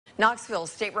Knoxville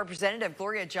State Representative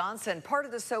Gloria Johnson, part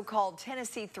of the so-called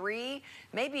Tennessee Three,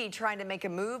 may be trying to make a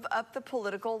move up the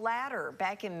political ladder.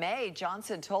 Back in May,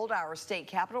 Johnson told our state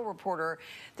Capitol reporter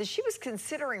that she was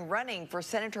considering running for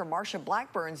Senator Marsha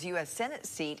Blackburn's U.S. Senate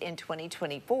seat in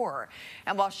 2024.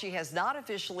 And while she has not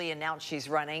officially announced she's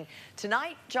running,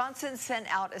 tonight Johnson sent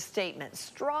out a statement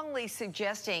strongly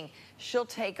suggesting she'll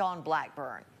take on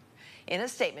Blackburn. In a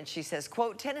statement, she says,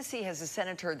 quote, Tennessee has a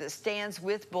senator that stands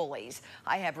with bullies.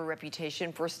 I have a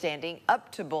reputation for standing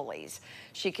up to bullies.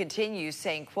 She continues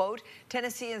saying, quote,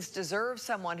 Tennesseans deserve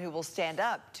someone who will stand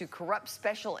up to corrupt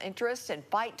special interests and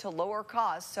fight to lower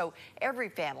costs so every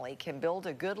family can build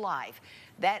a good life.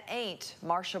 That ain't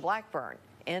Marsha Blackburn,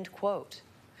 end quote.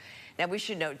 Now, we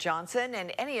should note Johnson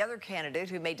and any other candidate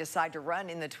who may decide to run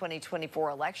in the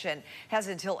 2024 election has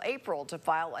until April to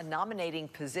file a nominating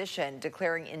position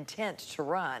declaring intent to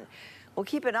run. We'll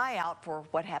keep an eye out for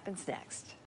what happens next.